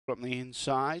from the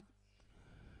inside.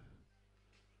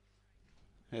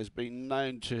 Has been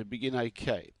known to begin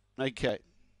okay.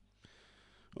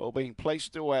 All being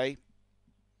placed away.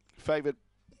 Favourite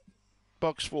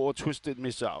box 4, Twisted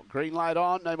Missile. Green light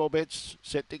on, no more bets,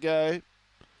 set to go.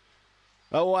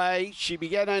 Away, she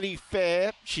began only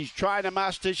fair. She's trying to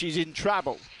muster, she's in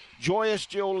trouble. Joyous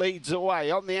Jill leads away.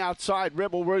 On the outside,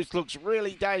 Rebel Ruth looks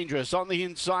really dangerous. On the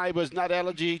inside was Nut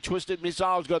Allergy. Twisted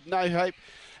Missile's got no hope.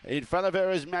 In front of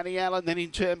her is Manny Allen. Then in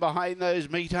turn behind those,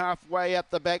 Meet Halfway. Up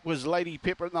the back was Lady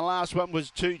Pipper, and the last one was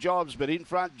Two Jobs. But in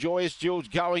front, Joyous Jill's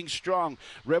going strong.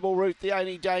 Rebel Root, the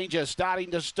only danger,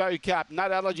 starting to stoke up. Nut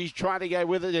Allergy's trying to go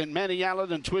with it, and Manny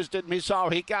Allen and Twisted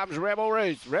Missile. Here comes Rebel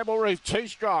Ruth. Rebel Ruth too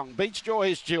strong. Beats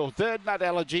Joyous Jill. Third, Nut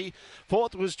Allergy.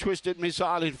 Fourth was Twisted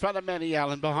Missile. In front of Manny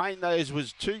Allen. Behind those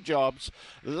was Two Jobs,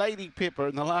 Lady Pipper,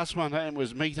 and the last one home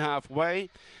was Meet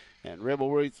Halfway. And Rebel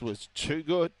Ruth was too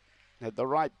good. At the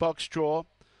right box draw,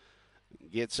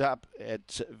 gets up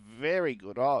at very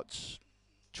good odds.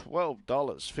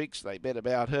 $12 fixed, they bet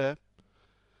about her.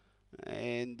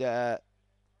 And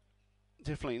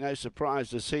definitely no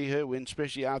surprise to see her win,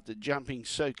 especially after jumping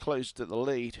so close to the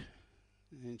lead.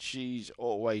 And she's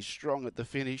always strong at the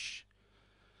finish.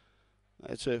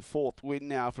 That's her 4th win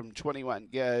now from 21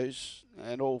 goes,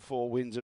 and all 4 wins